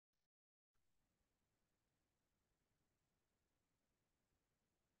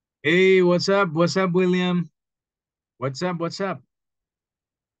Hey, what's up? What's up, William? What's up? What's up?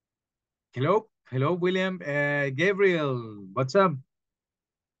 Hello? Hello, William. Gabriel, what's up?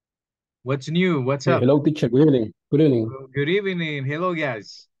 What's new? What's up? Hello, teacher. Good evening. Good evening. Good evening. Hello,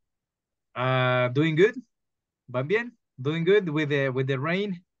 guys. Doing good? ¿Van bien? Doing good with the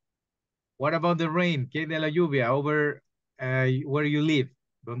rain? What about the rain? ¿Qué de la lluvia over where you live?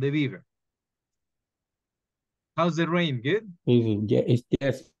 ¿Dónde vive? How's the rain? Good?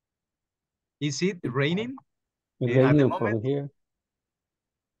 Yes, Is it raining it's at the raining moment? from here.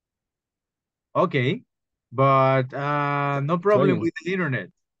 Okay, but no It's problem raining. with the internet.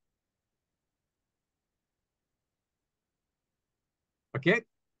 Okay.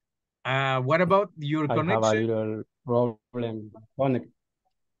 What about your I have a connection? little problem. Connect.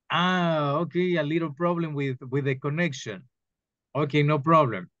 Okay, a little problem with the connection. Okay, no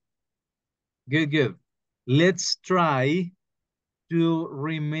problem. Good, good. Let's try to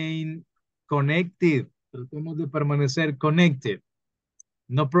remain connected. Tratemos de permanecer connected.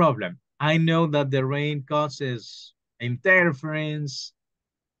 No problem. I know that the rain causes interference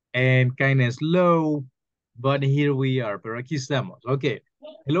and kind of slow, but here we are. Pero aquí estamos. Okay.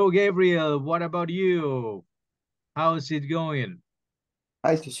 Hello, Gabriel. What about you? How's it going?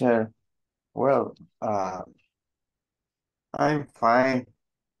 Hi, teacher. Well, uh, I'm fine.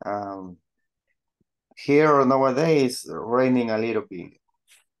 Um, Here nowadays raining a little bit.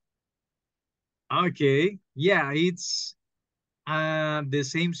 Okay. Yeah, it's the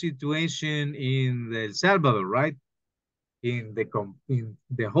same situation in El Salvador, right? In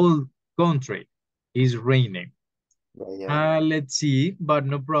the whole country is raining. Yeah, yeah. Let's see, but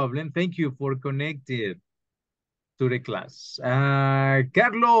no problem. Thank you for connected to the class.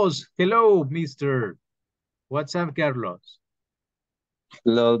 Carlos, hello, Mister. What's up, Carlos?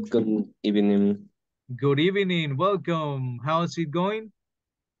 Hello, good evening. Good evening. Welcome. How's it going?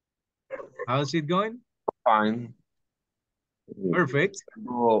 How's it going? Fine. Perfect.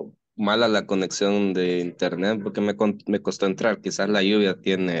 Algo mala la conexión de internet porque me costó entrar. Quizás la lluvia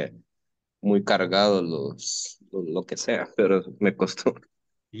tiene muy cargado lo que sea, pero me costó.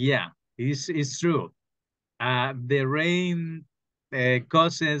 Yeah, it's true. The rain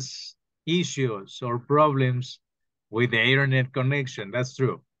causes issues or problems with the internet connection. That's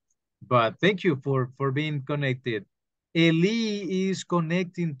true. But thank you for being connected. Eli is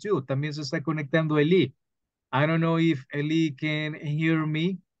connecting too. También se está conectando Eli. I don't know if Eli can hear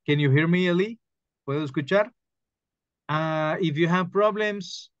me. Can you hear me, Eli? ¿Puedo escuchar? If you have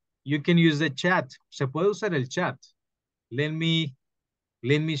problems, you can use the chat. Se puede usar el chat. Let me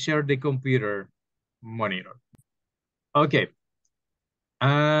share the computer monitor. Okay.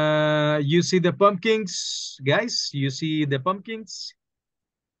 You see the pumpkins, guys? You see the pumpkins?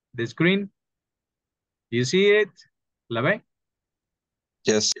 The screen? You see it? ¿La ve?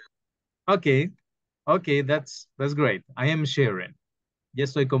 Yes. Okay. Okay, that's great. I am sharing. Ya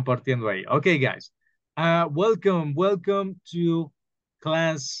estoy compartiendo ahí. Okay, guys. Welcome to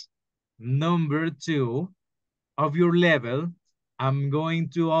class number 2 of your level. I'm going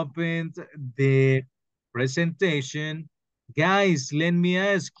to open the presentation. Guys, let me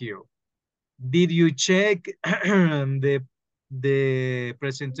ask you, did you check the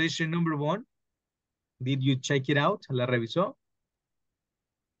presentation number 1? Did you check it out? ¿La revisó?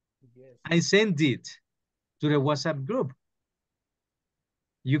 Yes. I sent it to the WhatsApp group.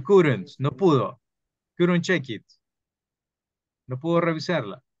 You couldn't, Yes, no pudo. Couldn't check it. No pudo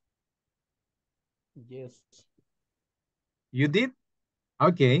revisarla. yes. You did?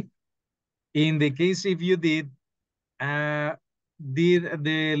 Okay. In the case if you did the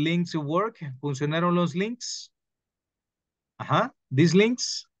links work? ¿Funcionaron los links? Ajá. These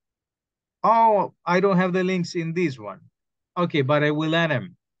links? Oh, I don't have the links in this one. Okay, but I will add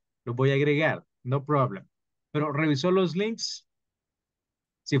them. Los voy a agregar. No problem. Pero revisó los links.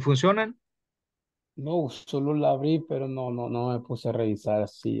 ¿Si funcionan? No, solo la abrí, pero no me puse a revisar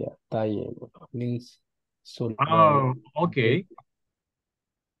si está lleno. Links. Oh, Solo abrí. okay.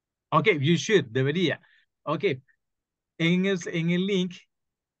 Okay, you should. Debería. Okay. En el link,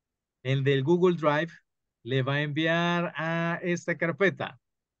 el del Google Drive, le va a enviar a esta carpeta.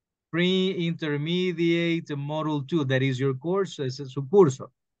 Pre-Intermediate Module 2, that is your course, ese es su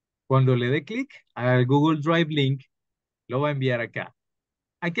curso. Cuando le dé clic al Google Drive link, lo va a enviar acá.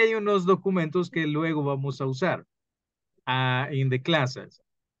 Aquí hay unos documentos que luego vamos a usar in the classes,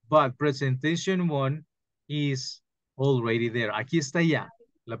 but presentation 1 is already there. Aquí está ya,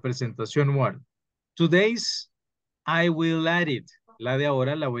 la presentación 1. Today's, I will add it. La de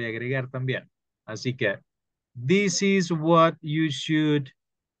ahora la voy a agregar también. Así que, this is what you should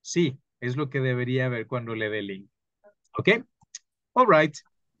see. Es lo que debería ver cuando le dé link. ¿Ok? All right.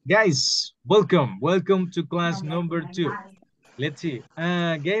 Guys, welcome. Welcome to class number 2. Let's see.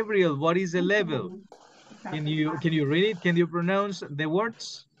 Gabriel, what is the level? Can you read it? Can you pronounce the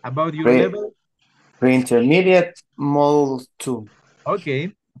words about your Pre level? pre-intermediate model 2.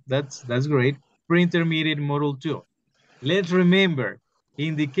 Okay, that's great. Pre-intermediate model 2. Let's remember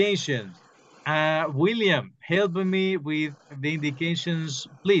indications. William, help me with the indications,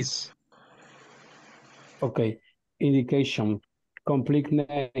 please. Okay. Indication. Complete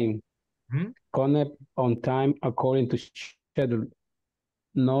name. Hmm? Connect on time according to schedule.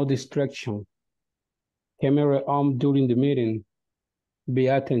 No distraction. Camera on during the meeting. Be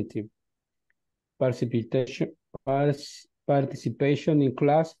attentive. Participation, participation in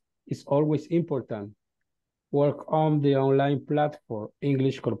class is always important. Work on the online platform,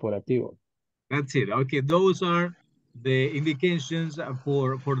 English Corporativo. That's it. Okay, those are the indications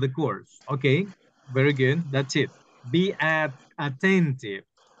for the course. Okay, very good. That's it. Be attentive.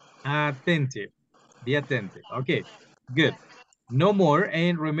 Attentive. Be attentive. Okay, good. No more.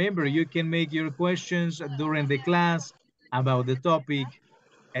 And remember, you can make your questions during the class about the topic,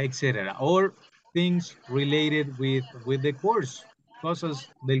 etc. Or things related with the course, cosas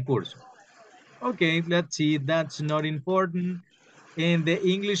del curso. Okay, let's see. That's not important. And the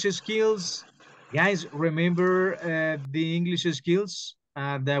English skills, guys, remember the English skills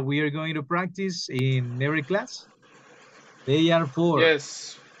that we are going to practice in every class? They are for,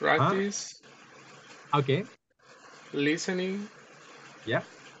 Yes, huh? practice, Okay, listening, yeah,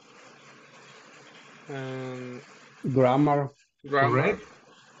 and Grammar, grammar, correct.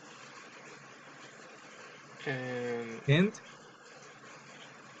 and And,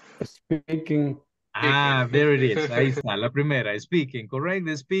 speaking, speaking. there it is. Ahí está, la primera, speaking, correct?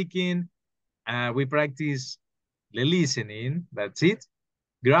 The speaking, we practice the listening, that's it.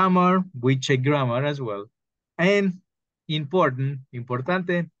 Grammar, we check grammar as well. And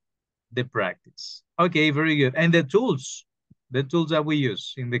importante, the practice. Okay, very good. And the tools that we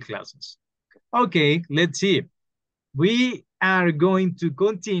use in the classes. Okay, let's see. We are going to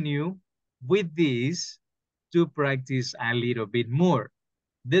continue with this to practice a little bit more.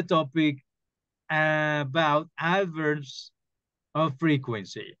 The topic about adverbs of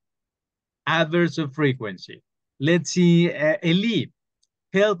frequency. Adverbs of frequency. Let's see, Eli,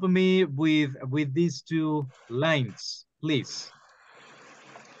 help me with these two lines, please.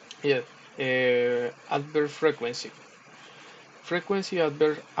 Yes, adverb frequency. Frequency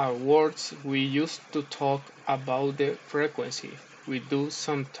adverbs are words we use to talk about the frequency we do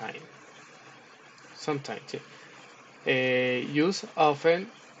sometimes. Sometimes, use often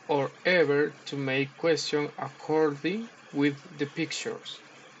or ever to make question according with the pictures.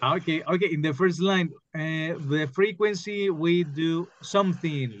 Okay, in the first line, the frequency we do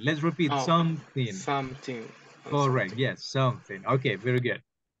something. Let's repeat, Oh, something. something. Correct, Something. yes, something. Okay, very good.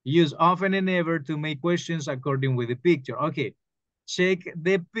 Use often and ever to make questions according with the picture. Okay, check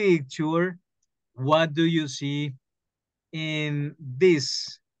the picture. What do you see in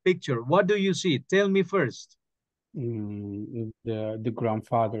this picture? What do you see? Tell me first. the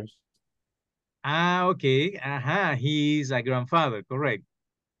grandfathers, Okay, he's a grandfather, correct.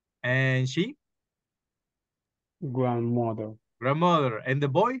 And she? grandmother, Grandmother. And the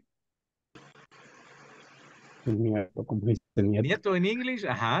boy? nieto, como dice nieto. Nieto in English?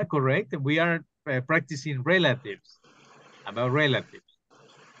 Correct. We are practicing relatives, about relatives.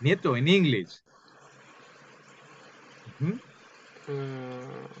 Nieto in English. Mhm.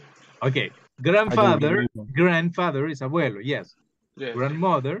 Okay. I don't Grandfather, remember. grandfather is abuelo, yes. Yes.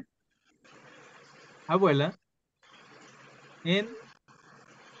 Grandmother, abuela, and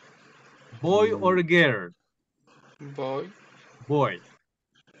boy or girl? Boy. Boy.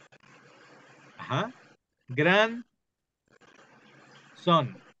 Grandson,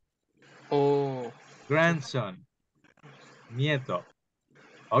 Oh. grandson, nieto.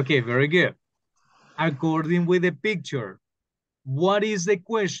 Okay, very good. According with the picture, what is the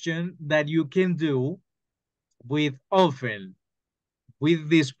question that you can do with often with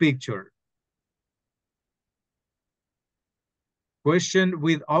this picture? Question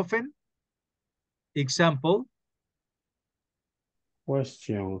with often? Example?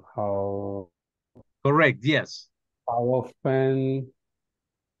 Question, Correct, yes. how often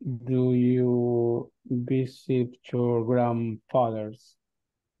do you visit your grandfathers?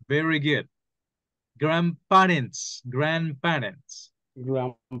 Very good. Grandparents, grandparents.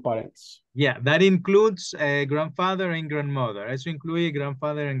 Grandparents. Yeah, that includes grandfather and grandmother. Eso incluye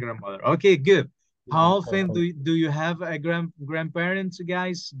grandfather and grandmother. Okay, good. How often do you have a grandparents,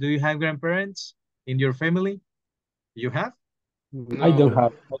 guys? Do you have grandparents in your family? You have? I don't No,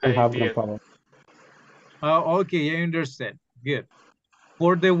 have I did. grandfather. Oh, okay, I understand. Good.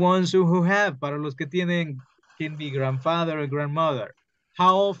 For the ones who have, para los que tienen, can be grandfather or grandmother.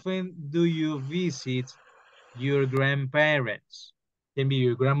 How often do you visit your grandparents? Can be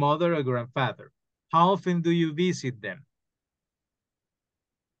your grandmother or grandfather. How often do you visit them?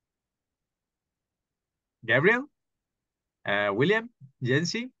 Gabriel? William?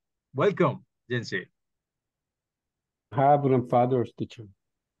 Jency? Welcome, Jency. Have grandfathers, teacher.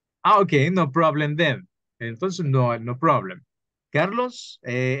 Okay, no problem then. Entonces, no problem. Carlos,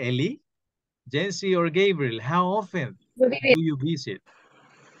 Eli, Jency, or Gabriel, how often do you visit?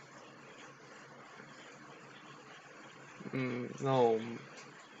 No.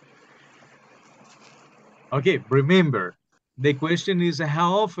 Okay, remember, the question is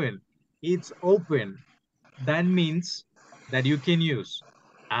how often? It's open. That means that you can use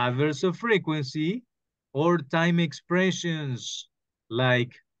adverbs of frequency or time expressions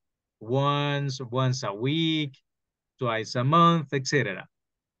like once a week, twice a month, etc.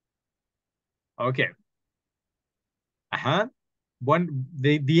 Okay.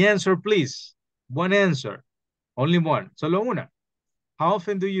 The answer, please. One answer. Only one. Solo una. How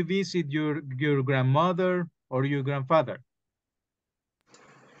often do you visit your grandmother or your grandfather?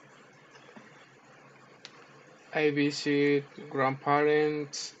 I visit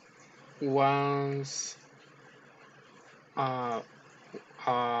grandparents once a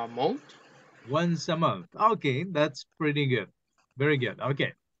month. Once a month. Okay, that's pretty good. Very good.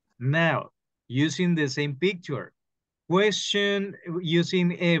 Okay. Now, using the same picture. Question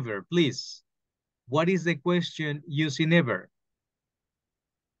using ever, please. What is the question using ever?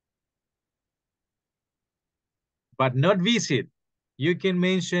 But not visit. You can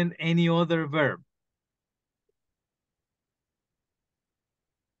mention any other verb.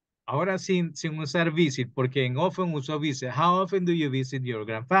 Ahora sin usar visit, porque en often uso visit. How often do you visit your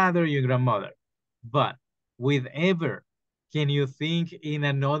grandfather, your grandmother? But with ever, can you think in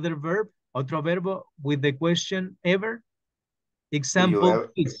another verb? Otro verbo with the question ever? Example,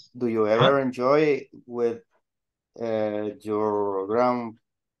 please. Do you ever enjoy with your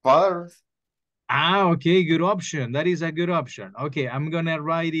grandfather? Okay, good option. That is a good option. Okay, I'm gonna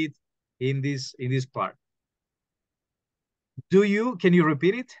write it in this part. Can you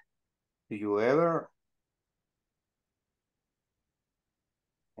repeat it? Do you ever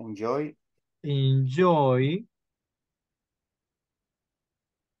enjoy? Enjoy.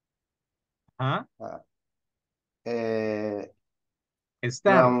 Estar.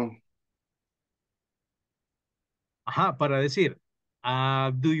 Para decir,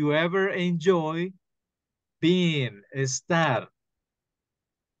 do you ever enjoy being, estar?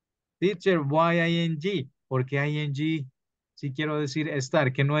 Teacher, why ing? Porque ing, si quiero decir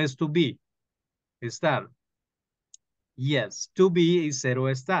estar, que no es to be. Estar. Yes, to be is cero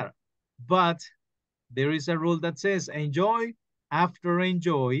estar. But there is a rule that says enjoy, after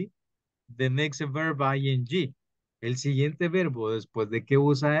enjoy, the next verb ing. El siguiente verbo después de que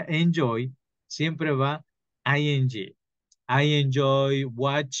usa enjoy, siempre va ing. I enjoy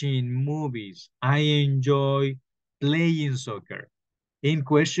watching movies. I enjoy playing soccer. In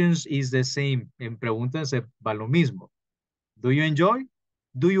questions is the same. En preguntas va lo mismo. Do you enjoy?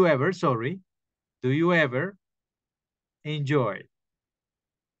 Do you ever, sorry. Do you ever enjoy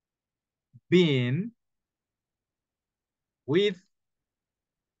being with,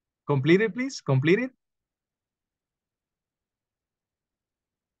 complete it, please, complete it.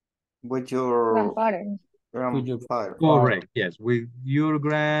 With your grandparents. grandfather. Correct, yes, with your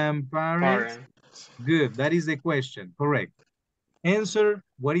grandparents. Parents. Good, that is the question, correct. Answer,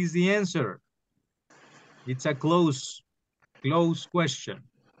 what is the answer? It's a close question.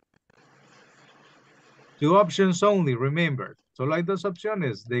 Two options only, remember. Solo hay dos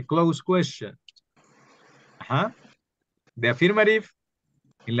opciones, the close question. The affirmative.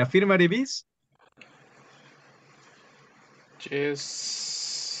 ¿En la affirmative is?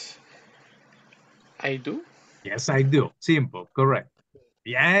 Yes, I do. Yes, I do. Simple, correct.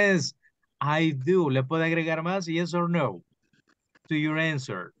 Yes, I do. ¿Le puede agregar más? Yes or no? To your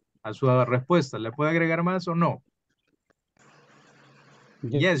answer. A su respuesta. ¿Le puede agregar más o no?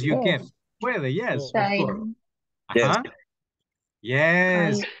 Yes, you can. Puede, yes, of course.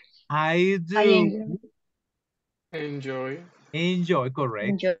 Yes, I do. Enjoy. Enjoy, correct.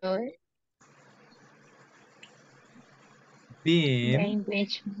 Enjoy. Being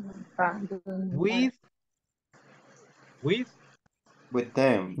with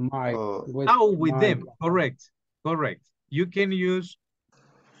them. with them. Correct. You can use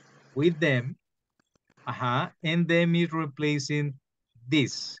with them. And them is replacing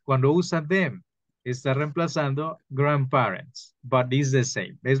this. Cuando usa them, está reemplazando grandparents. But it's the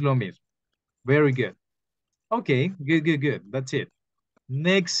same. Es lo mismo. Very good. Okay, good. That's it.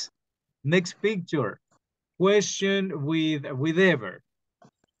 Next picture. Question with ever.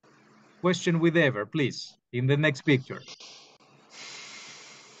 Question with ever, please, in the next picture.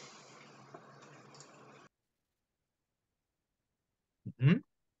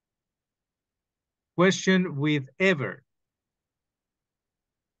 Question with ever.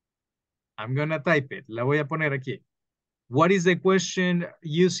 I'm gonna type it. La voy a poner aquí. What is the question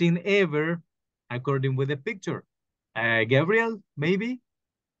using ever according with the picture? Gabriel, maybe?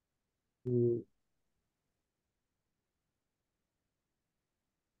 Mm,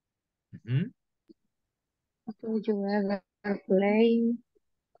 Do you ever play?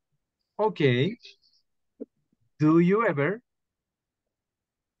 Okay. Do you ever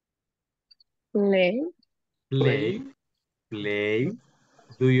Play? play? Play.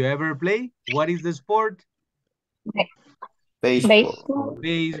 Do you ever play? What is the sport? Baseball.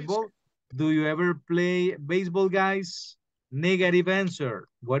 Baseball. Do you ever play baseball, guys? Negative answer.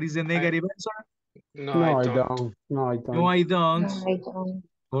 What is the negative answer? No, No, I I don't. don't. No, I No, I don't. don't. No, I don't.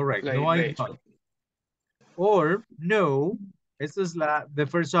 Correct. Play No, I baseball. don't. Or no. Esta es the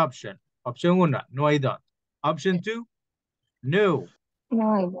first option. Option 1. No, I don't. Option 2. No. No,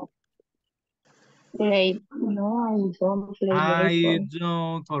 I don't. Play. No, I don't play I baseball.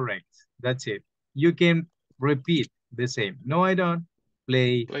 don't. Correct. That's it. You can repeat the same. No, I don't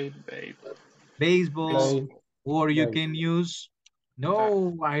play Play baseball. baseball. Play. Or you Play. can use,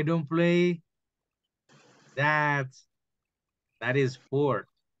 no, I don't play that. That is sport.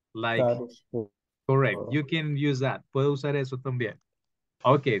 Like, That is good. correct. You can use that. Puedo usar eso también.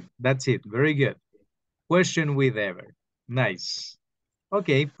 Okay, that's it. Very good. Question with ever. Nice.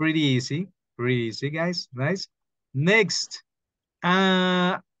 Okay, pretty easy. Pretty easy, guys. Nice. Next,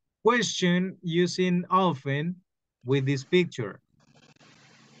 question using often with this picture.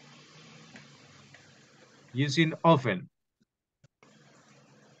 Using often.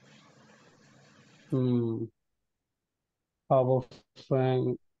 How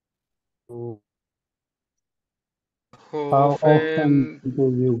often? How How often often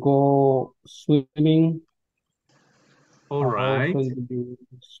do you go swimming? All How right. often do you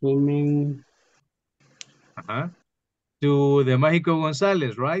go swimming? To the Mágico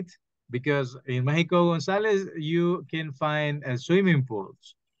González, right? Because in Mágico González, you can find swimming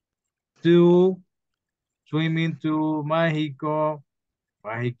pools. To swimming to Mágico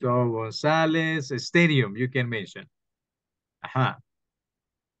González Stadium, you can mention.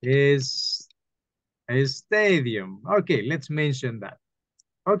 Is a stadium. Okay, let's mention that.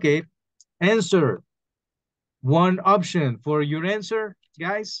 Okay, answer. One option for your answer,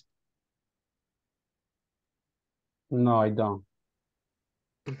 guys. No, I don't.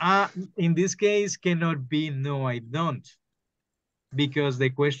 In this case, cannot be no, I don't. Because the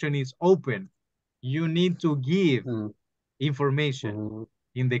question is open. You need to give information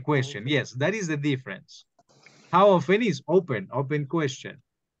in the question. Yes, that is the difference. How often is open? Open question.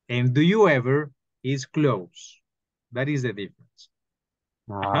 And do you ever is close. That is the difference.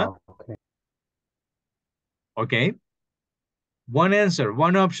 Okay. Okay. One answer,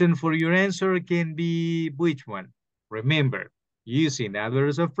 one option for your answer can be which one? Remember, using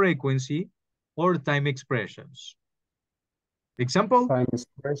adverbs of frequency or time expressions. Example? Time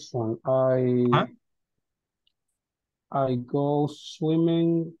expression. I go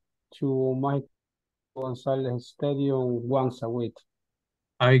swimming to my Gonzalez Stadium once a week.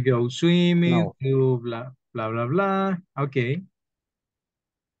 I go swimming to blah, blah, blah, blah. Okay.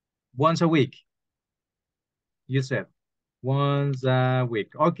 Once a week. You said once a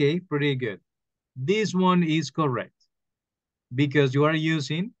week. Okay, pretty good. This one is correct because you are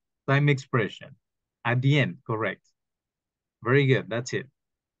using time expression at the end, correct. Very good, that's it.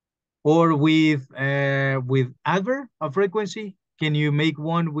 Or with adverb of frequency, can you make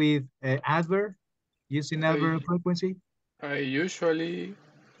one with adverb, using adverb of frequency? I usually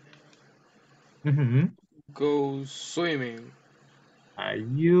go swimming. I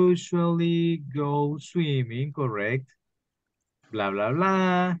usually go swimming, correct. Blah, blah,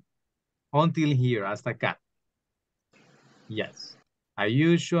 blah. Until here, hasta acá. Yes. I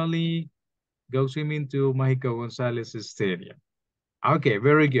usually go swimming to Mágico González Stadium. Okay,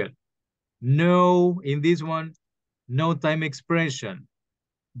 very good. No, in this one, no time expression,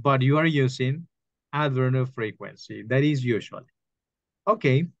 but you are using adverb of frequency. That is usually.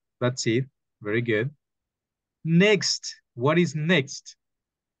 Okay, that's it. Very good. Next, what is next?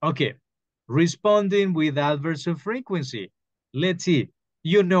 Okay, responding with adverbs of frequency. Let's see,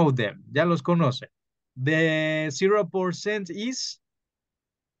 you know them, ya los conoce. The 0% is?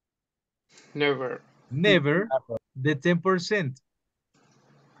 Never. Never. The 10%?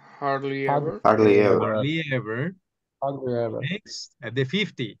 Hardly ever. Hardly ever. Hardly ever. Hardly ever. Next, the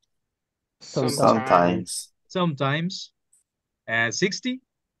 50. Sometimes. Sometimes. 60.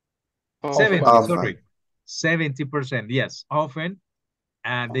 Often. 70, Often. sorry. 70%, yes. Often.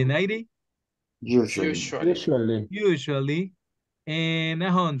 And the 90. Usually. Usually. Usually. And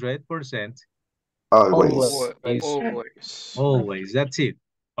 100%. Always. Always. Always. That's it.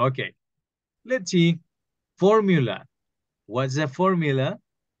 Okay. Let's see. Formula. What's the formula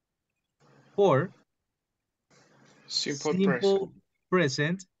for Simple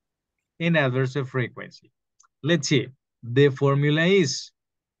present in adverbs of frequency? Let's see. The formula is,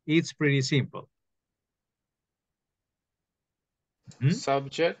 it's pretty simple.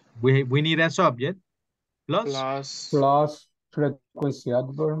 Subject. We need a subject Plus frequency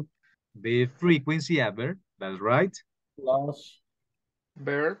adverb. The frequency adverb, that's right. Plus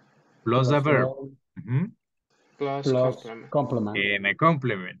verb. Plus a verb. Plus complement. And a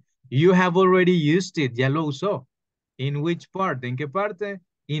complement. You have already used it, ya lo usó. In which part? ¿En qué parte?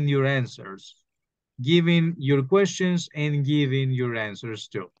 In your answers. Giving your questions and giving your answers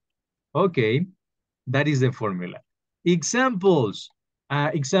too. Okay, that is the formula. Examples.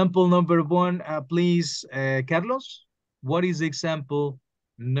 Example number 1, please, Carlos. What is example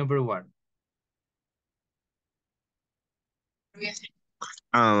number 1?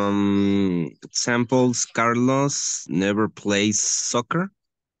 Examples, Carlos never plays soccer.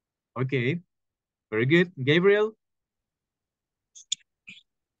 Okay, very good. Gabriel?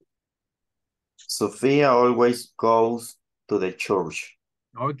 Sophia always goes to the church.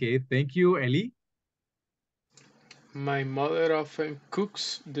 Okay, thank you. Eli? My mother often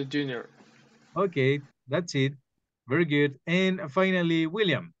cooks the dinner. Okay, that's it. Very good. And finally,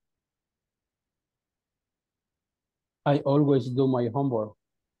 William. I always do my homework.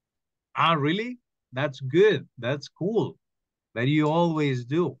 Ah, really? That's good. That's cool. That you always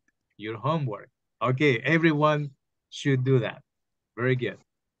do your homework. Okay, everyone should do that. Very good.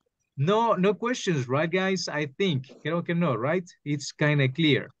 No questions, right, guys? I think. Creo que no, right? It's kind of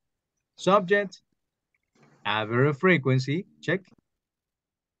clear. Subject, adverb of frequency, check.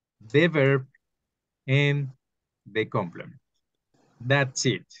 The verb, and the complement. That's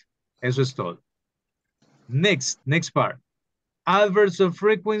it. Eso es todo. Next part. Adverbs of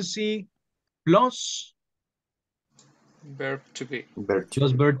frequency plus Verb to be.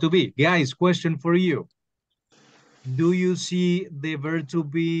 Plus verb to be. Guys, question for you. Do you see the verb to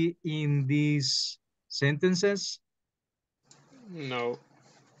be in these sentences? No.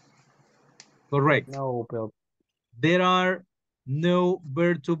 Correct. No, Bill. There are no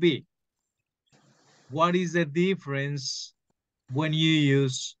verb to be. What is the difference when you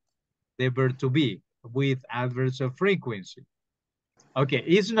use the verb to be with adverbs of frequency? Okay,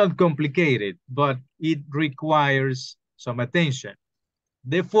 it's not complicated, but it requires some attention.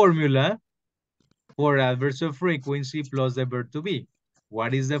 The formula for adverbs of frequency plus the verb to be.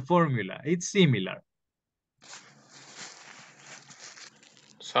 What is the formula? It's similar.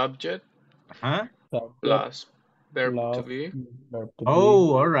 Subject. Subject Plus verb plus to be. verb to Oh,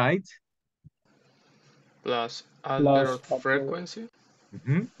 be. all right. Plus adverb of frequency.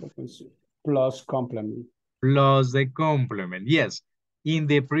 Frequency. Plus complement. Plus the complement. Yes. In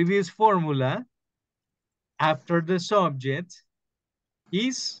the previous formula, after the subject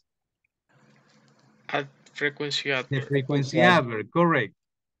is Frequency adverb. the frequency adverb, correct.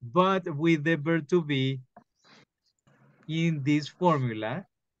 But with the verb to be, in this formula,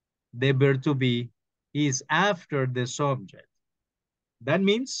 the verb to be is after the subject. That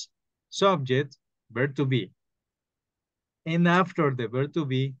means subject, verb to be. And after the verb to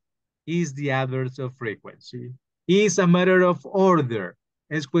be is the adverbs of frequency. It's a matter of order.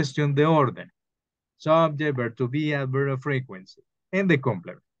 Es cuestión de orden. Subject, verb to be, adverb of frequency. And the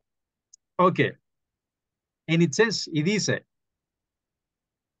complement. Okay. And it says, it dice,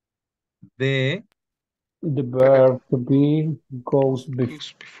 the verb to be goes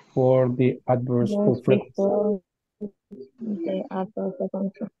before the adverbs of frequency. The adverb of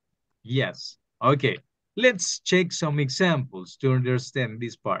frequency. Yes. Okay. Let's check some examples to understand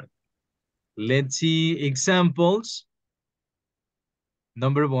this part. Let's see examples.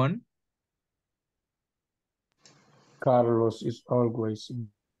 Number 1. Carlos is always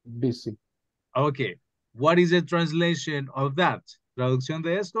busy. Okay. What is the translation of that? Traducción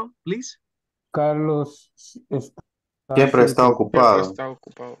de esto, please. Carlos siempre está ocupado.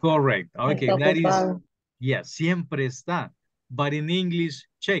 Correct. Okay, Está that ocupado. is, yes, siempre está. But in English,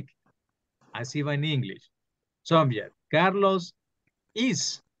 check. Así va en English. Subject, Carlos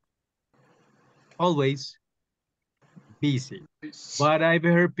is always busy. But I've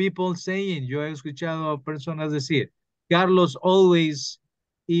heard people saying, yo he escuchado a personas decir, Carlos always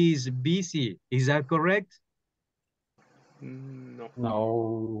is busy. Is that correct? No.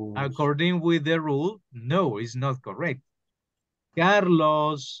 No. According with the rule, no, it's not correct.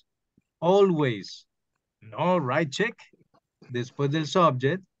 Carlos, always. No, right, check. Después del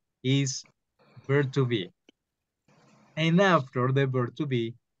subject is verb to be. And after the verb to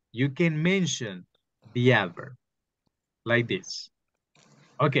be, you can mention the adverb like this.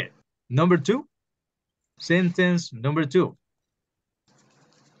 Okay, number 2. Sentence number 2.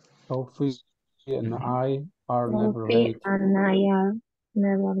 Sophie and I are never Sophie late. and I are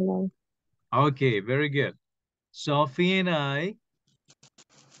never late. Okay, very good. Sophie and I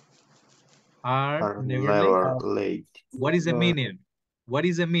are never late. Never late. What is the meaning? What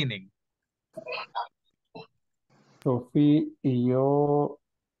is the meaning? Sophie y yo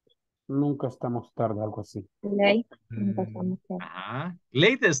nunca estamos tarde, algo así. Late. Empezamos tarde.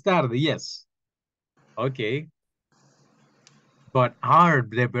 Late is tarde, yes. Okay. But are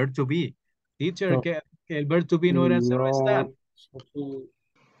the verb to be. Teacher, So- que el verb to be no era solo estar.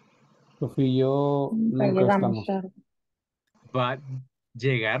 Sophie y yo Nunca nunca llegamos estamos. tarde. But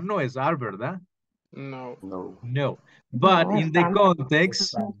llegar no es are, ¿verdad? No. No. No. But No, in the estamos.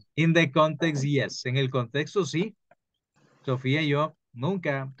 context, yes. En el contexto, sí. Sofía y yo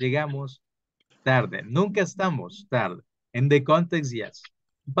nunca llegamos tarde. Nunca estamos tarde. In the context, yes.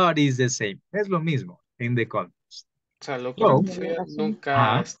 But it's the same. Es lo mismo. In the context. O sea, lo So, correcto sería nunca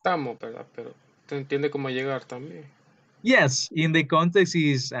Ajá. estamos, ¿verdad? Pero se entiende cómo llegar también. Yes, in the context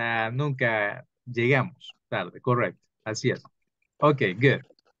is nunca llegamos tarde. Correct. Así es. Okay, good.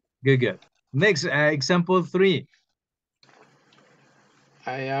 Good. Next, example 3.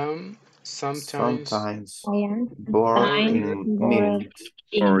 I am sometimes I am bored sometimes in bored meetings.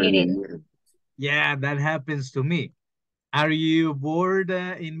 in meetings. Yeah, that happens to me. Are you bored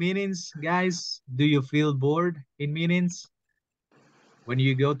in meetings, guys? Do you feel bored in meetings? When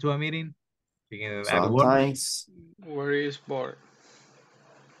you go to a meeting? At work? Sometimes. where is bored.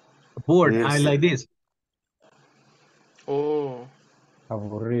 Bored, I Yes. like this. Oh,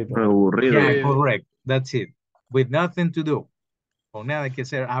 Aburrido. Aburrido. Yeah, Aburrido. correct. That's it. With nothing to do. Con nada que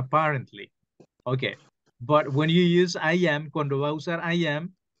hacer, apparently. Okay. But when you use I am, cuando va a usar I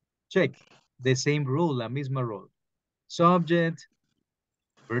am, check. The same rule, la misma rule. Subject,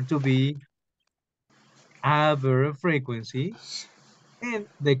 verb to be, adverb frequency, and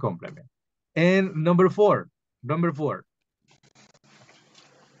the complement. And number 4.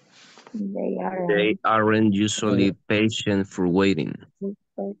 They aren't usually patient for waiting.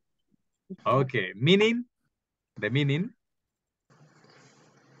 Okay, meaning, the meaning.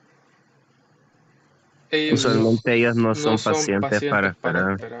 Ellos Usualmente ellas no no son son pacientes para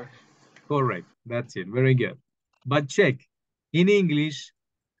esperar. Correct, that's it, very good. But check, in English,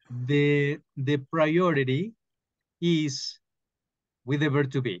 the priority is with the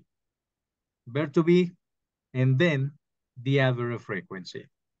verb to be. Verb to be, and then the adverb frequency.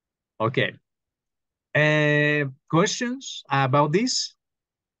 Okay. Questions about this?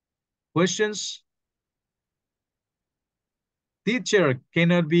 Questions? Teacher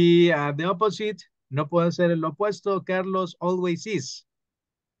cannot be the opposite. No puede ser el opuesto. Carlos always is.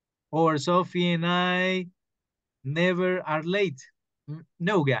 Or Sophie and I never are late.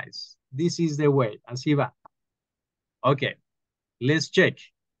 No, guys. This is the way. Así va. Okay. Let's check.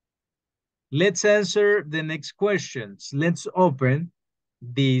 Let's answer the next questions. Let's open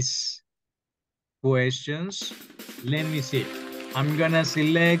these questions. Let me see. I'm gonna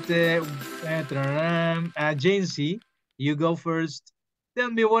select Jancy. You go first. Tell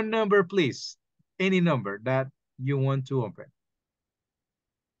me one number, please. Any number that you want to open.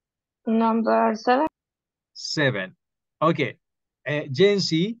 Number 7. 7. Okay.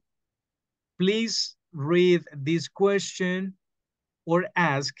 Jancy, please read this question or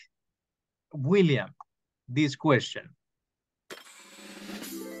ask William this question.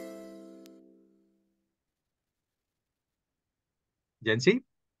 Jancy?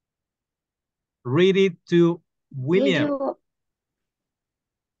 Read it to William.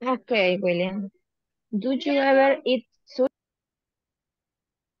 Okay, William. Do you ever eat sushi?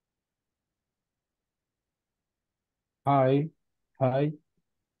 Hi. I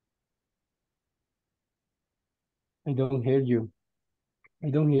don't hear you. I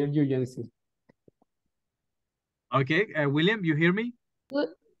don't hear you, Jency. Okay, William, you hear me?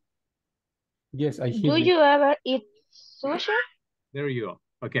 Yes, I hear Do you ever eat sushi? There you go.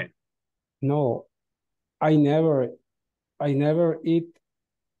 Okay. No, I never eat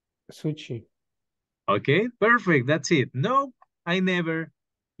sushi. Okay, perfect. That's it. No, I never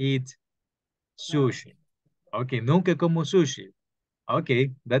eat sushi. Okay, nunca como sushi.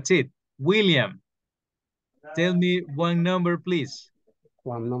 Okay, that's it. William, tell me one number, please.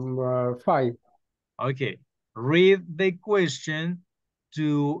 One number 5. Okay, Read the question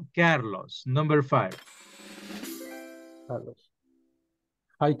to Carlos. Number 5. Carlos.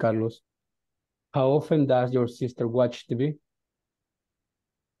 Hi, Carlos. How often does your sister watch TV?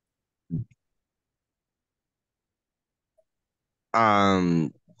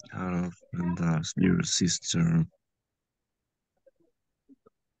 How often does your sister?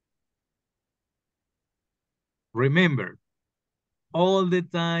 Remember, all the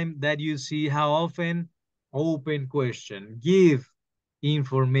time that you see how often, open question, give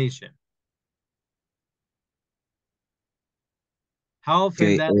information. How often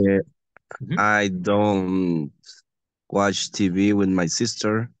Okay, that? Mhm. I don't watch TV with my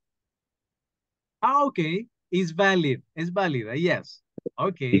sister Okay, it's valid. It's valid. Yes.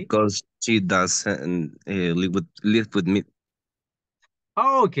 Okay. because she doesn't live with me.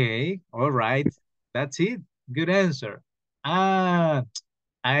 Okay. All right. That's it. Good answer. Ah,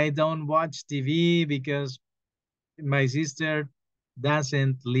 I don't watch TV because my sister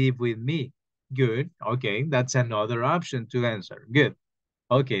doesn't live with me. Good. Okay. That's another option to answer. Good.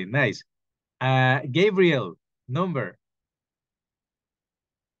 Okay. Nice. Gabriel, number.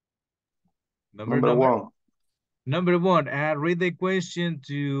 Number one. Number one. Read the question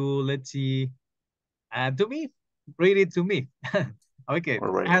to, let's see, to me. Read it to me. Okay. All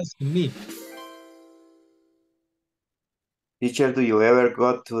right. Ask me. Teacher, do you ever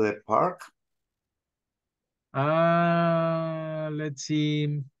go to the park? Let's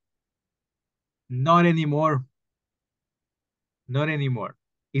see. Not anymore. Not anymore.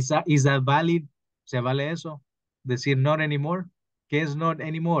 Is that valid? ¿Se vale eso? Decir not anymore. ¿Qué es not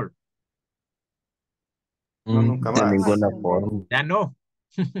anymore? No, nunca De más. ninguna forma. Ya no.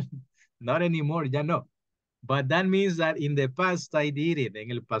 Not anymore, ya no. But that means that in the past I did it.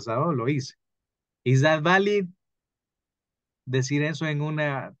 En el pasado lo hice. Is that valid? Decir eso en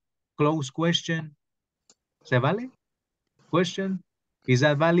una close question. ¿Se vale? Question. Is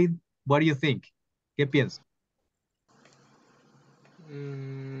that valid? What do you think? ¿Qué piensa?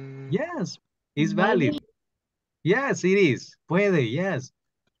 Yes, it's valid. Yes, it is. Puede, yes.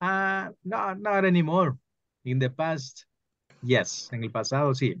 No, not anymore. In the past, yes. En el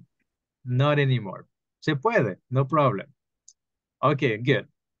pasado, sí. Not anymore. Se puede, no problem. Okay, good.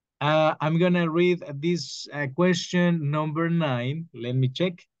 I'm gonna read this question number 9. Let me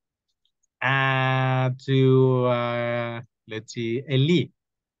check. Let's see,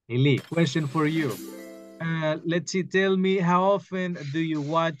 Eli, question for you. Let's see, tell me, how often do you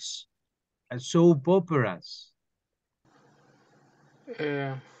watch soap operas?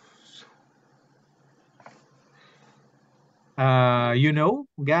 You know,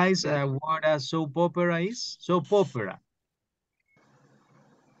 guys, what a soap opera is? Soap opera.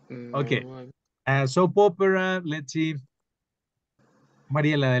 Okay. Soap opera, let's see.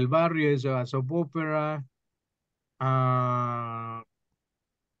 Mariela del Barrio is a soap opera.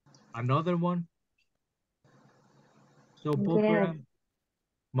 Another one. Soap opera.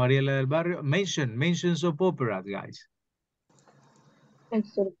 Mariela del Barrio. Mention soap opera, guys.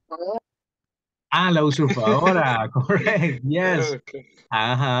 La usurpadora. Correct. Yes. Okay.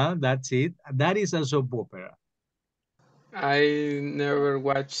 That's it. That is a soap opera. I never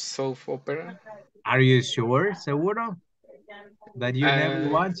watched soap opera. Are you sure, seguro? That you never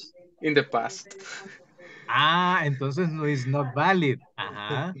watched? In the past. Entonces no is not valid.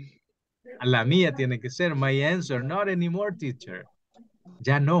 La mía tiene que ser my answer. Not anymore, teacher.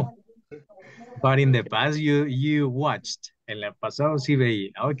 Ya no. But in the past you watched. En el pasado sí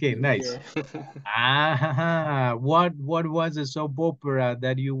veía. Okay, nice. Yeah. What was the soap opera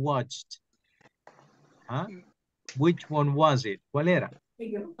that you watched? Which one was it? ¿Cuál era?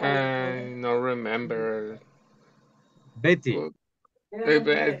 I don't remember. Betty.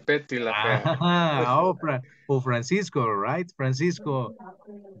 Betty la Fea. Francisco, right? Francisco,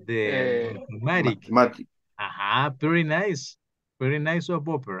 the mathematic. Very nice. Very nice soap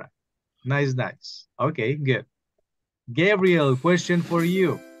opera. Nice. Okay, good. Gabriel, question for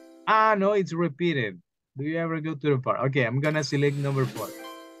you. No, it's repeated. Do you ever go to the park? Okay, I'm gonna select number 4.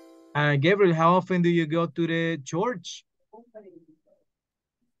 Gabriel, how often do you go to the church?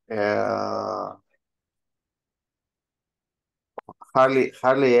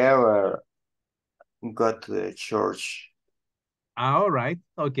 Hardly ever go to the church. All right.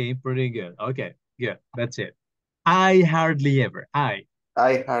 Okay, pretty good. Okay, good. That's it. I hardly ever. I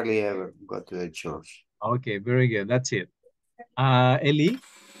hardly ever go to the church. Okay, very good. That's it. Eli,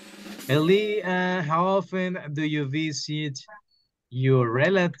 how often do you visit your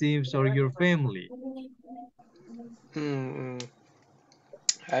relatives or your family?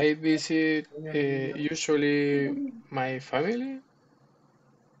 I visit usually my family.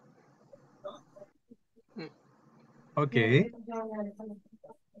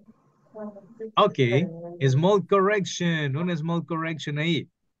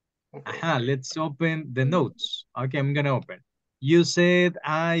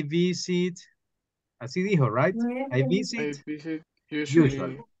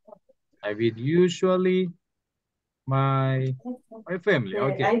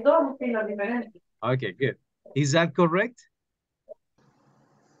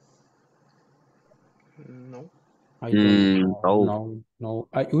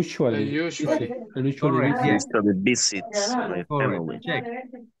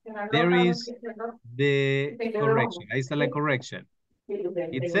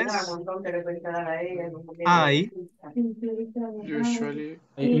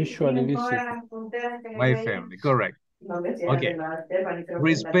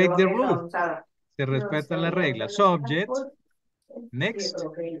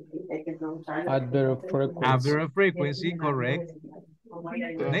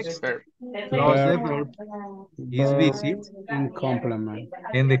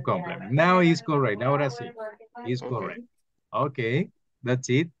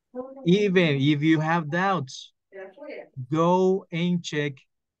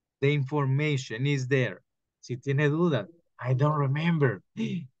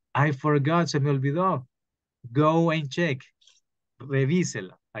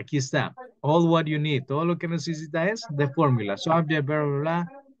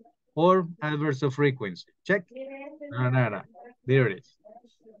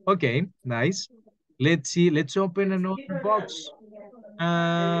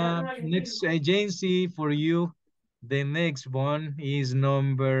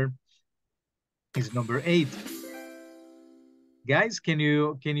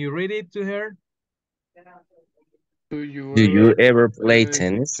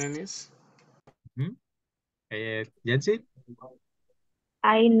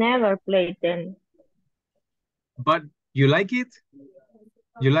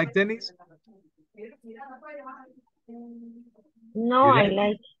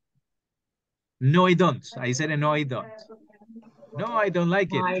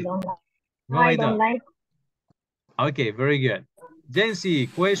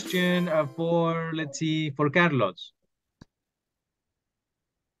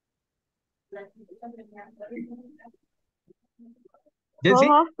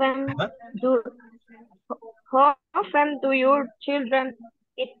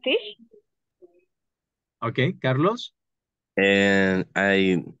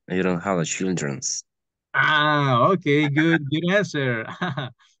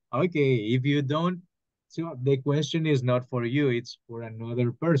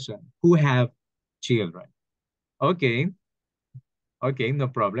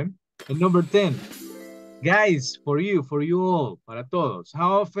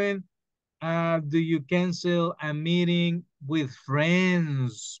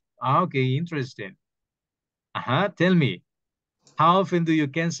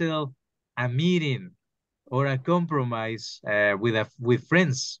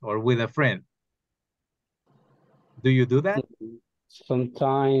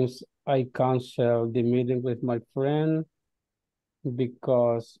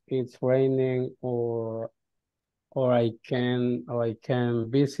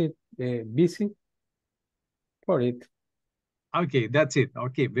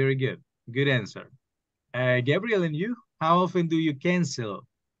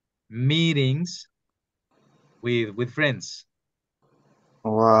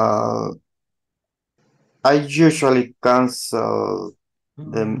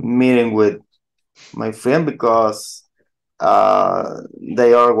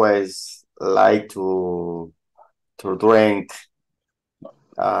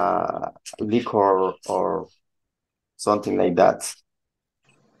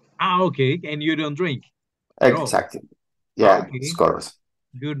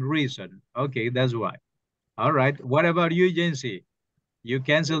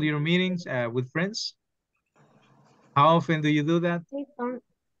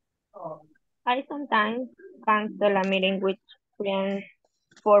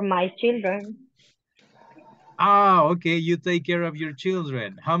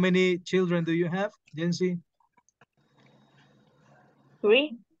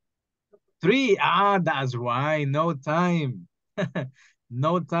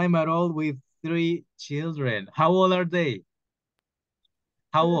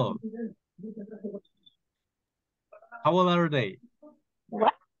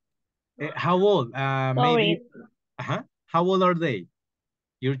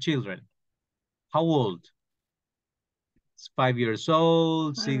 5 years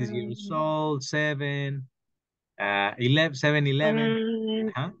old, 6 years old, 7, 11, 7,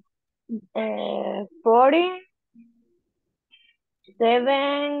 11. Uh-huh.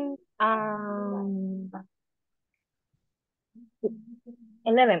 47,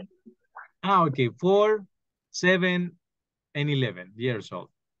 11. Okay, 4, 7, and 11 years old.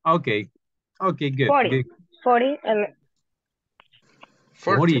 Okay, okay, good. 40. Good. 40.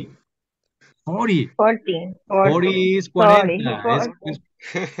 40. 40. 14. 40 is 40.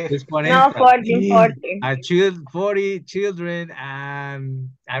 Es 40. No, 14, 14. 40 children and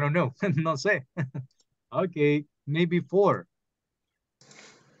I don't know. No sé. Okay, maybe 4.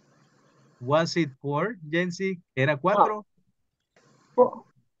 Was it 4, Jency? ¿Era 4?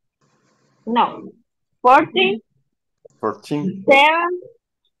 No. 14. 14. 7.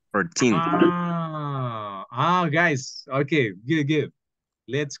 14. Guys. Okay, good, good.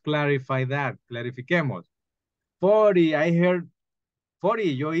 Let's clarify that. Clarifiquemos. 40, I heard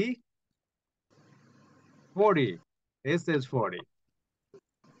 40, yo oí 40. Este es 40.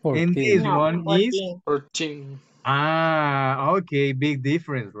 14. And this No, one 14. is 14. Okay, big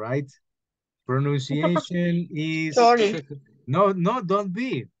difference, right? Pronunciation is Sorry. no, don't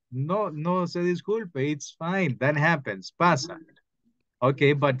be. No se disculpe, it's fine. That happens, pasa.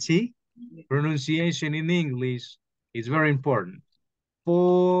 Okay, but see, pronunciation in English is very important.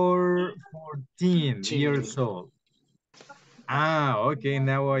 14 years old. Okay,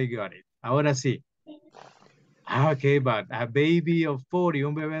 now I got it. Ahora sí. Okay, but a baby of 40,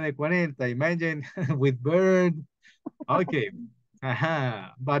 un bebé de 40, imagine with bird. Okay,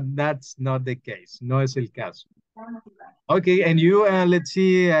 but that's not the case. No es el caso. Okay, and you, let's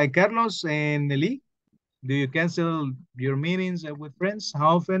see, Carlos and Eli, do you cancel your meetings with friends?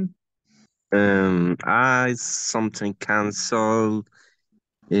 How often? I sometimes cancel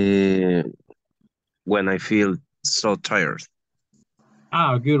when I feel so tired.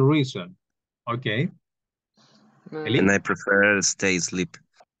 Good reason. Okay. Eli? And I prefer stay asleep.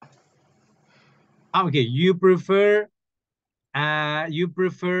 Okay, you prefer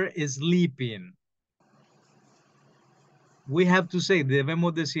sleeping. We have to say,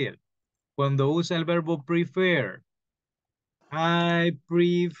 debemos decir, cuando usa el verbo prefer, I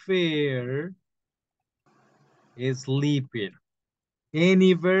prefer sleeping.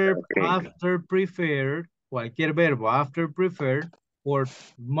 Any verb after prefer, cualquier verbo after prefer, or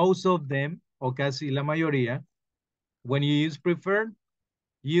most of them, o casi la mayoría, when you use prefer,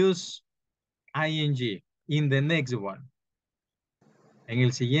 use ing in the next one. En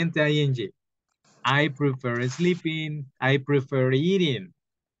el siguiente ing. I prefer sleeping, I prefer eating,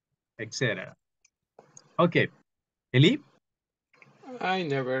 etc. Okay. Eli? I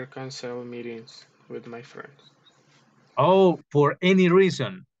never cancel meetings with my friends. Oh, for any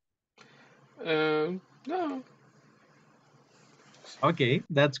reason. No. Okay,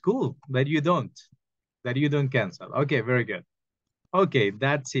 that's cool that you don't cancel. Okay, very good. Okay,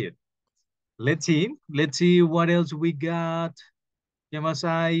 that's it. Let's see what else we got. ¿Qué más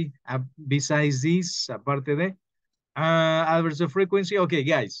hay? Besides this, aparte de adverbs of frequency. Okay,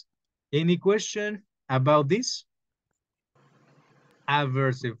 guys, any question about this?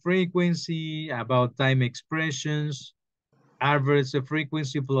 Adverbs of frequency, about time expressions, adverbs of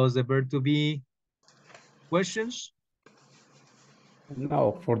frequency plus the verb to be. Questions?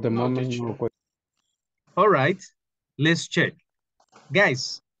 No, for the moment, no question. All right, let's check.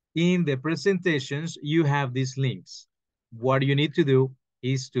 Guys, in the presentations, you have these links. What you need to do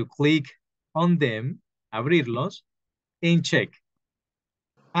is to click on them, abrirlos, and check.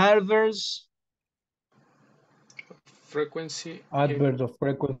 Adverbs. Frequency. Adverbs of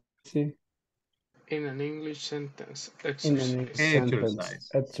frequency. In an English sentence. Exercise.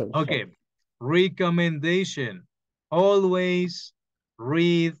 Exercise. Okay. Recommendation. Always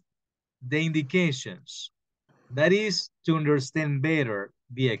read the indications. That is to understand better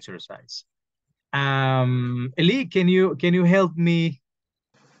the exercise. Eli, can you help me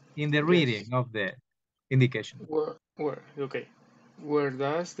in the reading of the indication? Okay. Where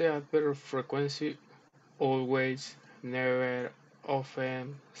does the adverb of frequency always, never,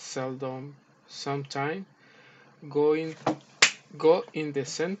 often, seldom, sometime go in the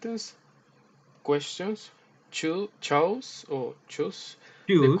sentence? Questions. Choose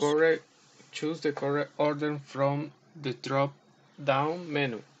the correct order from the drop down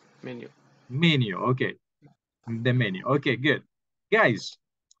menu. Menu, okay. The menu. Okay, good. Guys,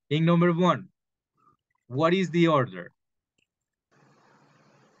 in number 1, what is the order?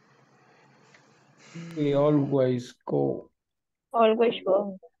 We always go. Always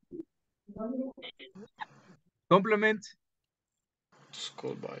go. Complement?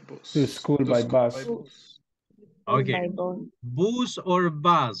 School by bus. To school by bus. Okay. By boat. Bus or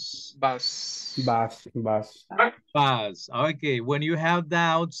bus? Bus. Bus, bus. Bus. Okay. When you have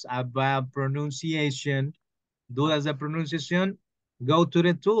doubts about pronunciation, dudas de pronunciación, go to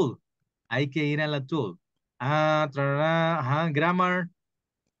the tool. Hay que ir a la tool. Grammar,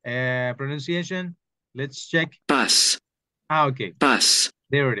 pronunciation. Let's check. Bus. Okay. Bus.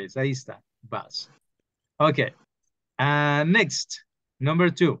 There it is. Ahí está. Bus. Okay. Next, number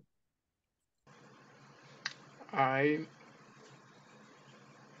 2.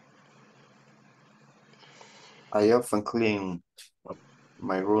 I often clean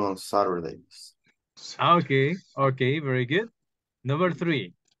my room on Saturdays. Okay. Okay. Very good. Number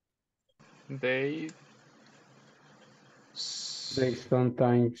 3. They They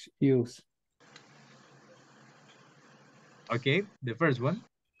sometimes use Okay. The first one.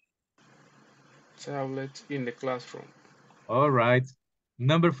 tablet in the classroom. All right.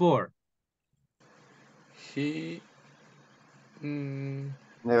 Number 4. He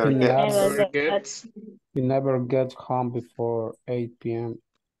Never He get. never gets he never gets home before 8 p.m.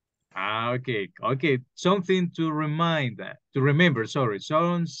 Okay. Okay. Something to remember. Sorry.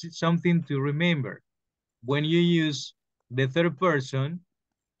 Something to remember. When you use the third person,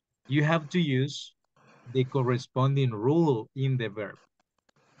 you have to use the corresponding rule in the verb.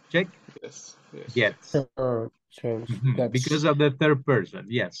 Check. yes, yes. Gets. Sure, that's Because of the third person.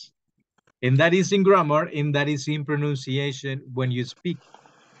 Yes. And that is in grammar, and that is in pronunciation when you speak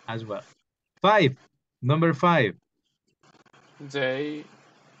as well. 5. Number 5. They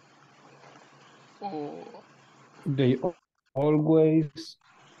they always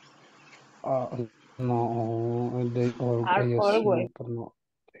no they Are always. no,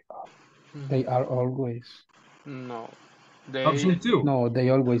 they are always no. They Option 2. no they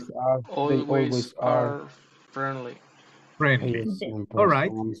always are they always are friendly. Friendly. Ellos They- siempre All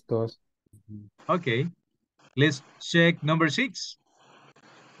right. son amistosos. Okay. Let's check number 6.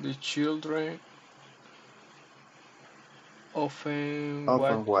 The children often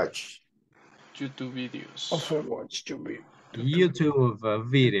watch YouTube videos. Often watch YouTube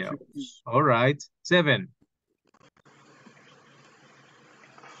videos. All right. 7.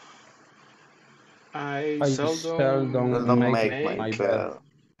 I I seldom seldom make make my my bed.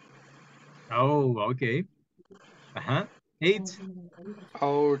 Oh, okay. 8.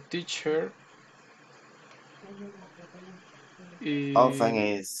 Our teacher Often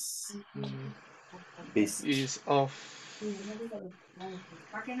is busy. is off.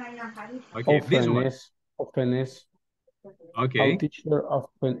 Okay, this one. often is Okay. our teacher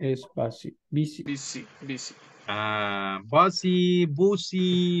often is busy Busy. Bossy,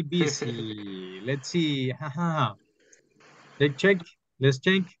 busy, busy. Let's see. Check. Let's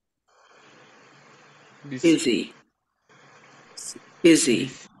check. Busy. Busy.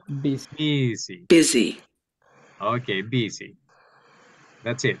 Busy. Busy. Okay, busy.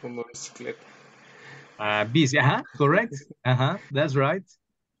 That's it. Como bicicleta. Busy. Correct. That's right.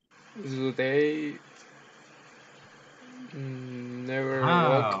 So they never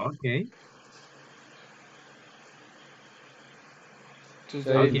walk. Okay. So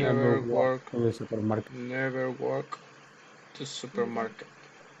they Okay. never work. to the supermarket. Never walk to supermarket.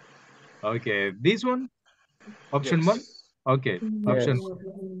 Okay. This one. Option Yes. 1. Okay. Option Yes.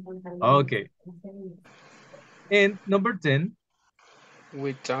 1. Okay. And number 10.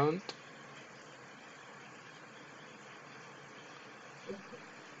 We don't.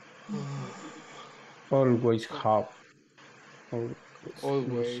 Always have.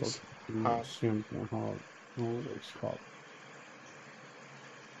 Always have. Siempre have. Always have.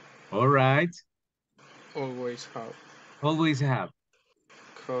 All right. Always have. Always have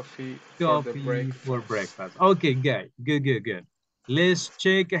Coffee coffee for breakfast. Okay, good. Let's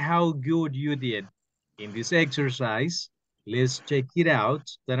check how good you did in this exercise. Let's check it out.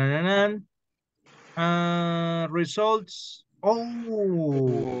 Results.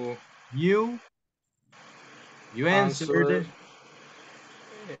 Oh, you answered.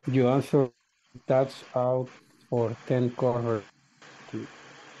 You answered that's out for 10 correctly.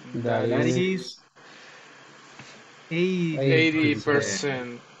 That is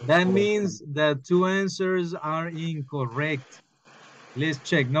 80%. That means that 2 answers are incorrect. Let's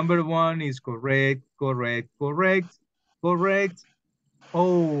check. Number 1 is correct.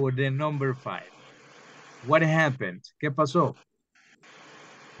 Oh, the number 5. What happened? ¿Qué pasó?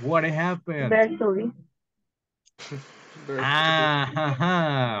 What happened? Virtually.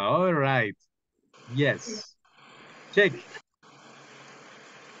 All right. Yes. Check.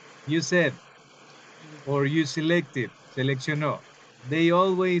 You said, or you selected, seleccionó. They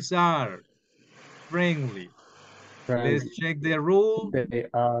always are friendly. Let's check the rule. They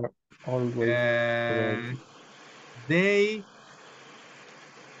are always friendly. They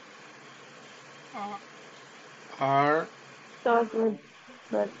Are Subject,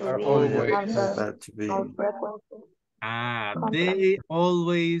 verb to Are be, always. adverb, Verb to be. or frequency. they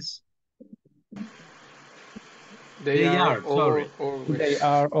always, they are, sorry. Always. They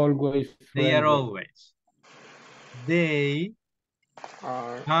are always They are friendly. always. They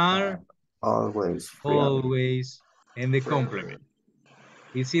are Always friendly. always in the friendly. complement.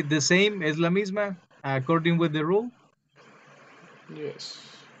 Is it the same? ¿Es la misma according with the rule? Yes.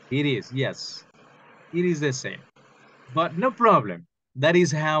 It is, yes. It is the same. But no problem. That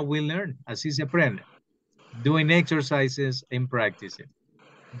is how we learn. Así se aprende. Doing exercises and practicing.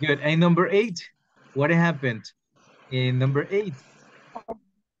 Good. And number 8, what happened in number 8?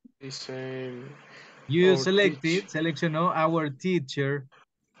 The same. You Our selected, seleccionó our teacher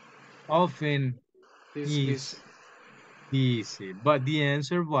often is busy. But the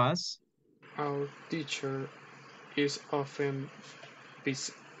answer was? Our teacher is often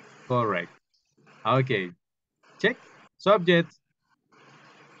busy. Correct. Okay. Check. Subject.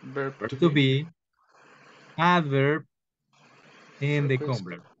 Verb To be. Adverb. And the Frequency.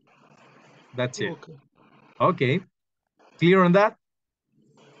 complement. That's it. Okay. Okay. Clear on that?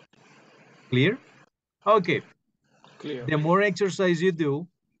 Clear? Okay. Clear. The more exercise you do,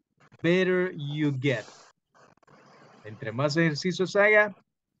 better you get. Entre más ejercicios haga,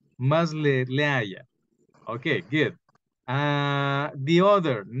 más le haya. Okay, good. The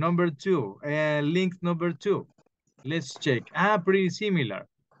other, number 2, link number 2. Let's check. Pretty similar.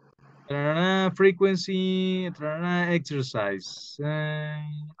 Frequency, exercise.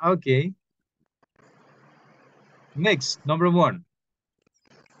 Okay. Next, number 1.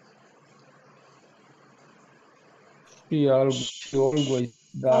 She always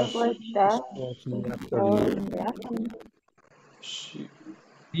does Always does, sports in the or afternoon. in the afternoon. She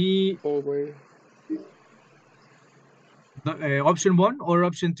always. Option 1 or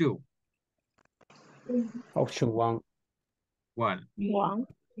option 2? Option 1. 1. One.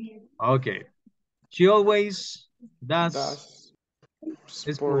 Okay. She always does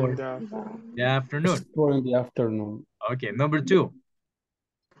Sport in the afternoon. Sport in the afternoon. Okay, number 2.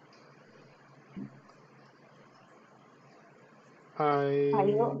 I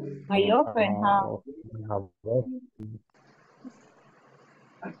often have.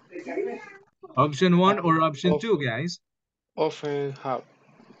 Option 1 or option 2, guys? Often have.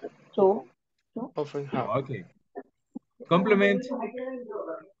 Two. Often have. Okay. Complement.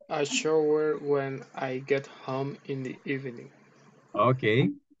 I shower when I get home in the evening. Okay.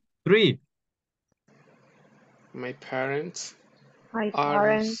 3. My parents My are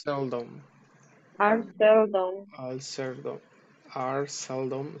parents seldom are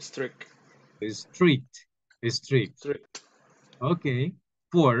seldom strict. Strict. Okay.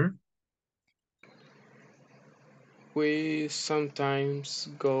 4. We sometimes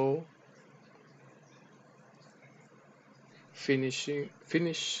go fishing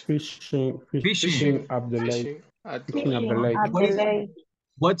Up the lake. at the Fishing up the lake. lake. at the lake.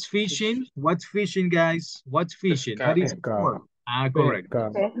 What's fishing? What's fishing, guys? What's fishing? Pescar. That is Pescar. correct.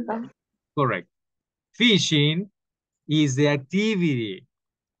 Pesca. Correct. Fishing is the activity.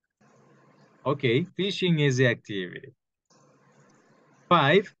 Okay, fishing is the activity.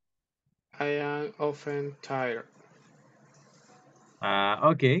 5. I am often tired.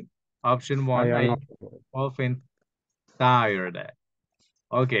 Okay. Option 1, I am often tired.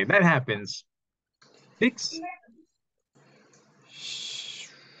 Okay, that happens. 6.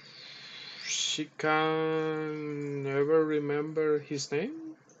 She can never remember his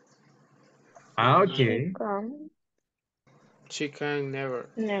name. Okay. She can never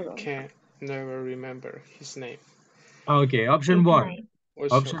remember his name. Okay, option 1.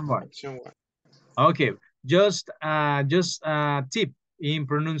 Option 1. Okay, just tip in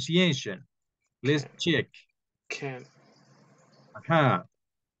pronunciation. Let's check. Can.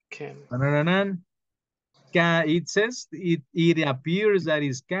 Can. It says it appears that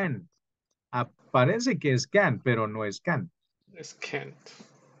it's can. Parece que es can, pero no es can. Es can't.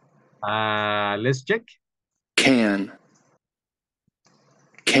 Let's check. Can.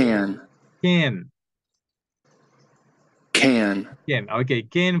 Okay,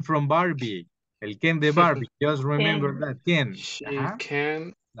 Ken from Barbie. El Ken de Barbie. Just remember that. Ken. She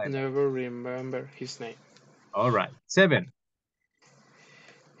can never remember his name. All right. 7.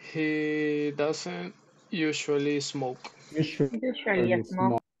 He doesn't usually smoke. Usually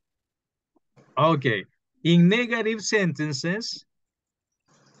smoke. Okay. In negative sentences,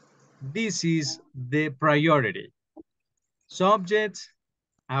 this is the priority. Subject,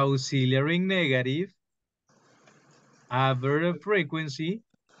 auxiliary negative, adverb of frequency,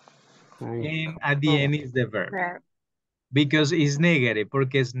 and at the end is the verb. Because it's negative,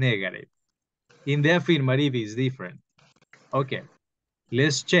 porque es negative. In the affirmative is different. Okay,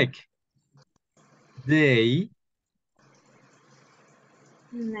 let's check. They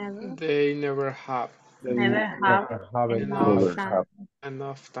Never. They never have They Never have have it. enough Never time. have.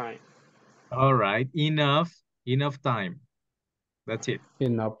 enough time. all right, enough time. That's it.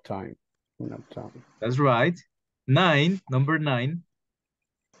 Enough time. Enough time. That's right. 9, number 9.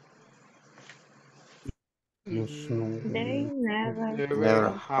 Just Mm, no. They never Never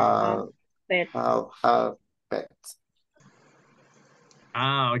have pets. have pets.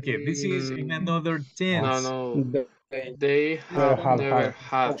 Ah, okay, this is in another no, tense. no. They They have never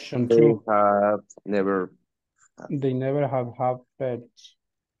had. option They 2. have never. They never have pets.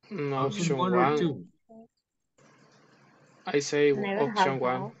 Option Option 1 or 1. 2? I say Never option have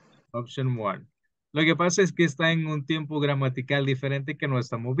 1. now. Option 1. Lo que pasa es que está en un tiempo gramatical diferente que no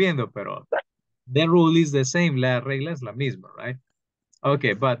estamos viendo, pero the rule is the same. La regla es la misma, right?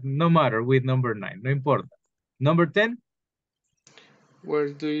 Okay, but no matter with number 9, no importa. Number 10? Where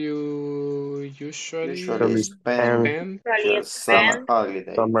do you usually Usually spend spend? your summer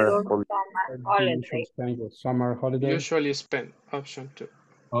holiday. Summer Your holiday. summer You holiday. should spend your summer holiday. Usually spend. Option 2.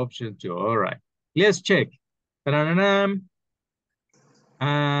 Option 2, all right. Let's check. Ta-da-da-dam.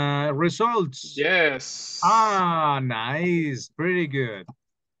 Results. Yes. Ah, nice. Pretty good.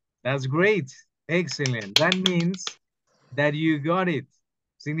 That's great. Excellent. That means that you got it.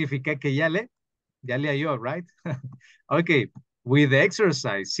 Significa que ya le halló, right? Okay. With the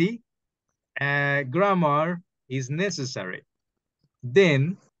exercise, see? Grammar is necessary.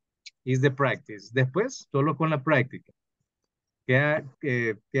 Then is the practice. Después, solo con la práctica.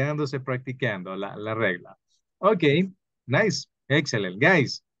 Quedándose practicando la regla. Okay. Nice. Excellent.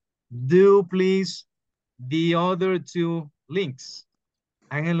 Guys, do please the other 2 links.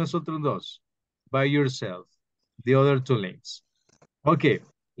 Hagan los otros 2 by yourself. The other 2 links. Okay,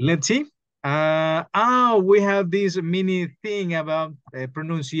 let's see. We have this mini thing about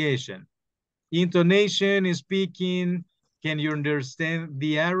pronunciation. Intonation, speaking. Can you understand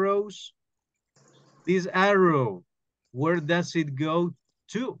the arrows? This arrow, where does it go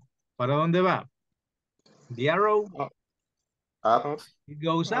to? ¿Para dónde va? The arrow? Up, It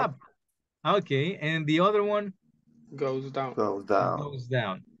goes up. Okay, and the other one? Goes down. goes It down. goes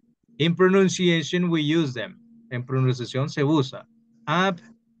down. In pronunciation, we use them. En pronunciación se usa. Up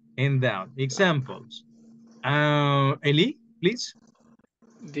and down. Examples. Eli, please.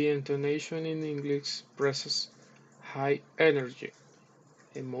 The intonation in English expresses high energy,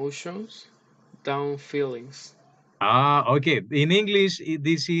 emotions, down feelings. Okay. In English,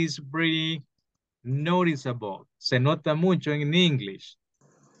 this is pretty noticeable. Se nota mucho en English.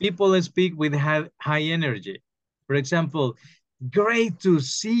 People speak with high energy. For example, great to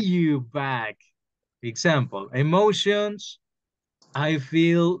see you back. Example, emotions. I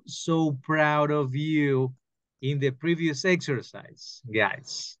feel so proud of you in the previous exercise,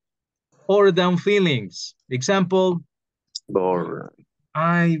 guys. Or down feelings. Example, Or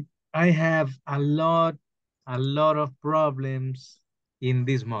I have a lot of problems in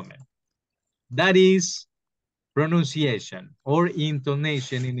this moment. That is pronunciation or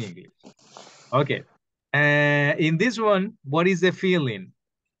intonation in English. Okay. In this one, what is the feeling?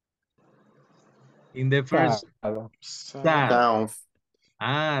 In the first, sad. Down.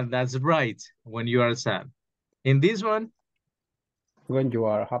 That's right, when you are sad. In this one, When you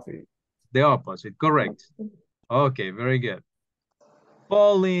are happy. the opposite, correct. Okay, very good.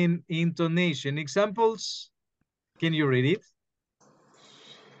 Falling intonation examples. Can you read it?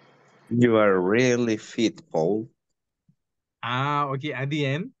 you are really fit, Paul. Okay, at the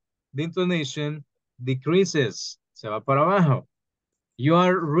end, the intonation decreases. Se va para abajo. You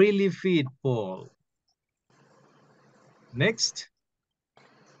are really fit, Paul. Next.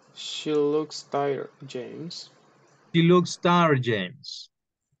 She looks tired, James. She looks tired, James.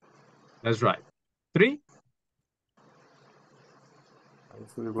 That's right. 3. I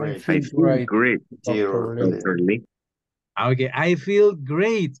feel I great. feel great. Dear Dr. Lee. Lee. Okay, I feel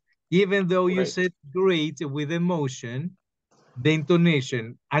great. Even though you Great. said great with emotion, the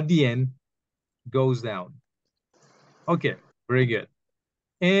intonation at the end goes down. Okay, very good.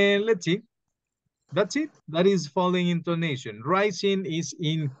 And let's see. That's it. That is falling intonation. Rising is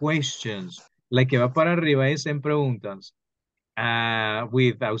in questions. La que va para arriba es en preguntas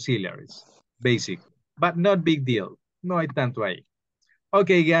with auxiliaries, basically. But not big deal. No hay tanto ahí.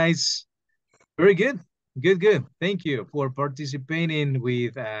 Okay, guys. Very good. Good. Thank you for participating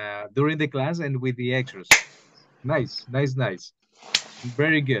with during the class and with the exercise. Nice.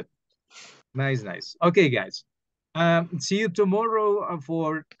 Very good. Nice. Okay, guys. See you tomorrow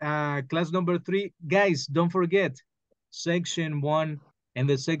for class number 3. Guys, don't forget, section 1 and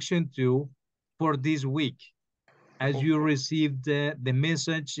the section 2 for this week, as you received the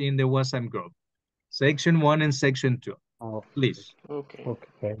message in the WhatsApp group. Section 1 and section 2, please. Okay.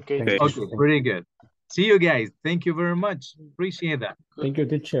 Okay. Okay. Okay, pretty good. See you guys. Thank you very much. Appreciate that. Thank you,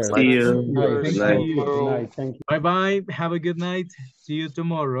 teacher. See you. Nice. Good night. Good night. Thank you. Bye-bye. Have a good night. See you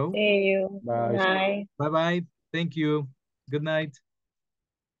tomorrow. See you. Bye. Bye. Bye-bye. Thank you. Good night.